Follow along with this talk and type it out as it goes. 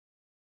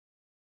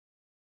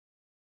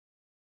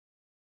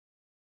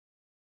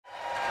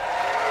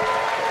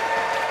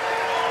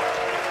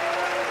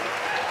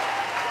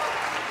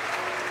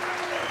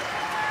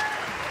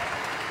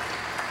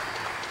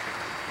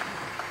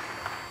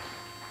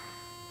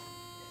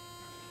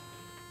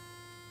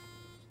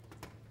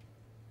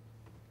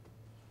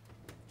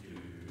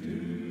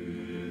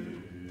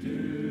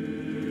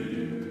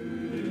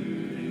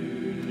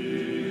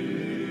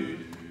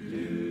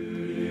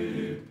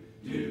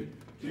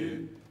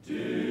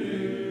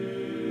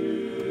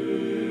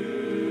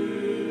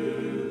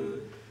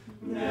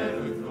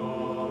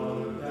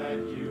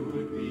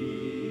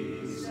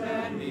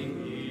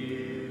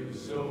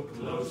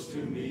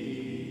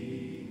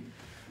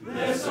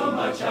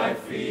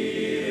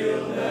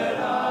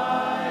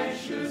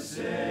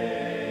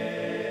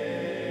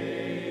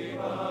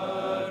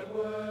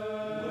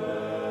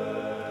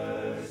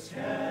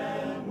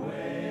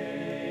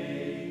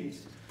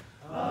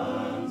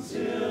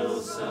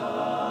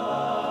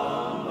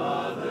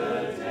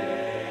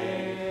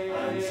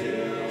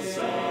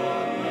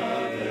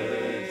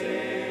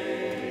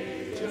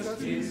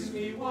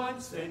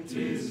once, then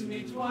kiss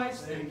me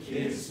twice, then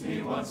kiss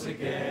me once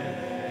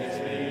again. It's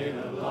been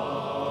a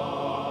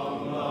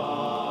long,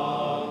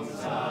 long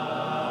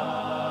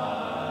time.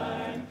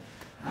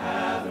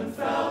 Haven't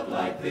felt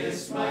like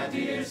this, my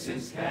dear,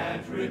 since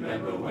can't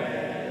remember when.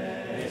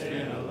 It's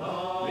been a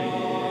long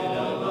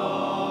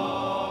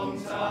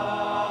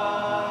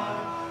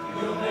time.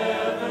 You'll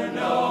never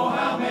know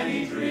how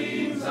many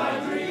dreams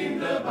I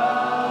dreamed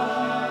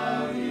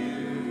about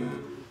you,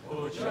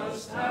 or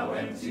just how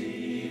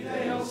empty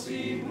they'll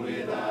seem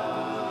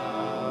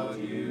without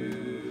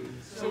you.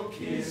 So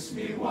kiss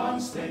me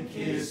once, then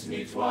kiss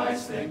me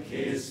twice, then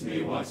kiss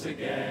me once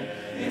again.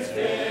 It's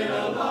been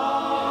a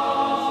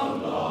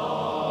long,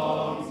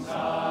 long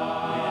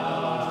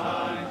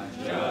time.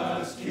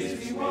 Just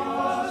kiss me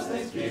once,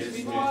 then kiss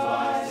me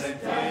twice, then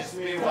kiss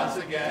me once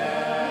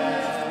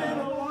again.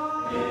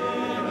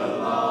 Been a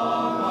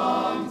long,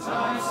 long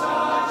time,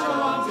 such a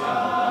long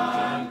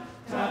time.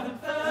 Haven't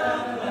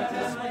felt like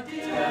this, my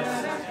dear,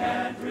 yes, I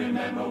can't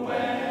remember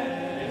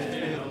when. It's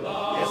been a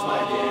long, yes, my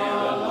dear,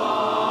 a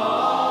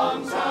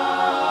long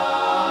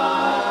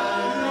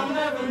time. You'll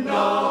never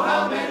know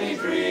how many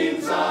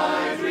dreams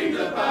I dreamed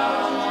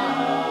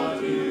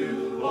about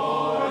you,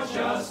 or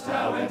just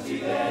how empty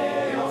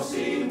they all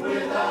seem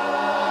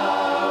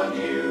without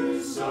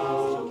you.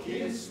 So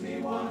kiss me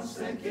once,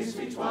 then kiss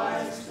me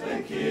twice,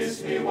 then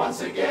kiss me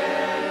once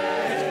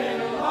again. It's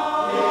been a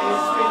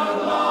long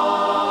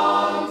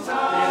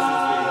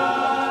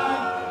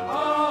time.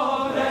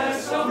 Oh,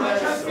 there's so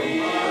much I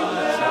feel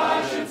that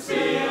I should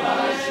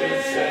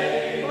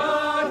say,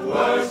 but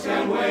words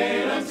can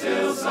wait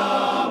until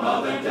some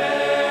other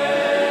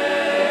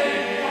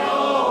day.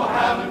 Oh,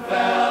 haven't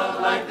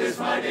felt like this,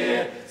 my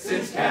dear,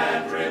 since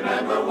can't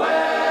remember when.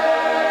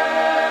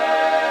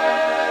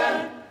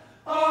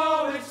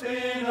 Oh, it's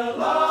been a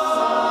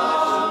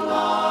long,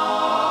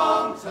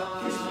 long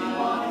time. Kiss me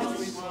once,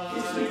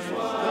 kiss me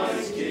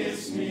twice,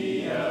 kiss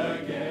me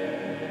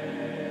again.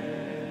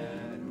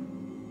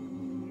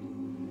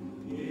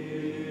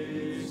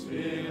 It's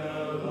been a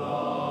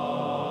long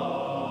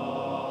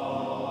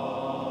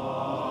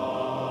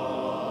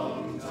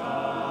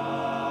time.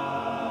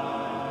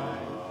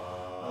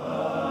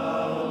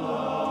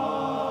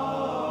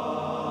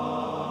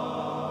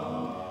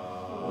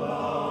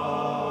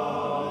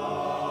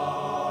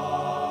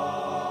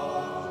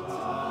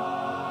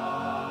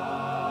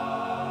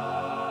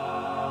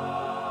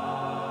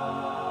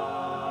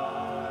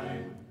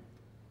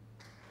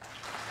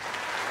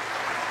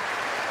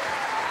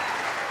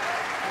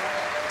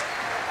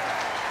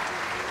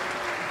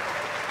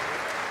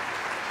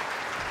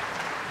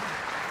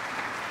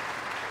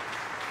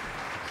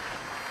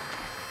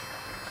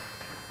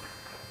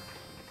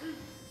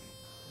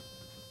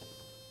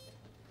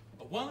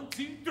 A one,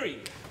 two, three.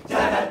 I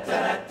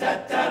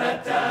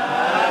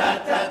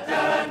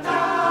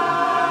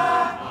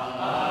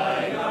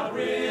got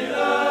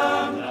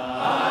rhythm,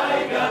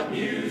 I got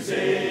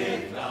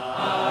music,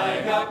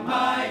 I got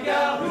my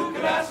gal who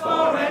could ask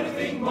for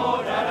anything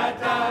more. I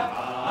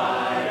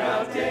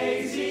got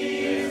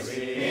daisies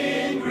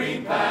in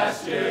green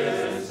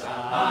pastures,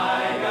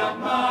 I got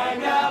my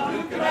gal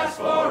who could ask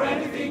for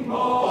anything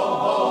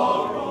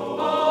more.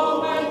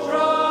 Home and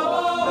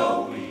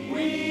trouble,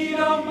 we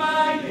don't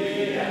mind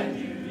it, and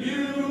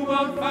you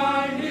won't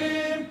find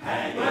him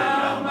hanging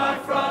round my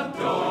front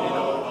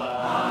door.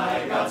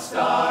 I got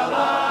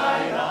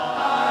starlight,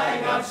 I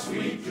got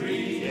sweet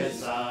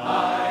dreams,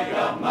 I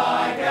got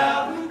my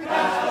gal who could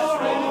ask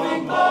for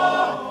anything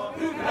more,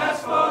 who could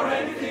ask for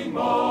anything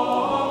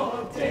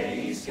more.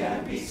 Days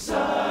can be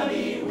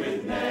sunny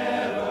with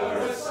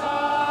never a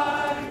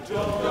sigh.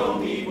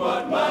 Don't need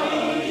what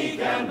money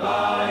can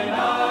buy.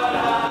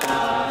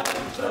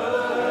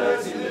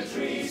 Birds in the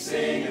trees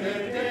sing in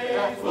a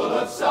day full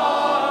of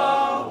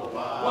song.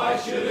 Why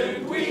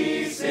shouldn't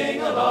we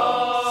sing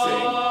along?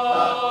 Sing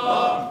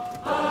along.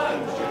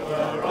 I'm a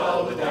chipper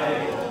all the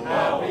day,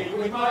 happy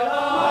with my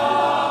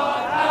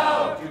lot.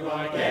 How do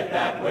I get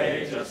that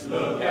way? Just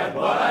look at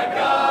what I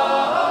got.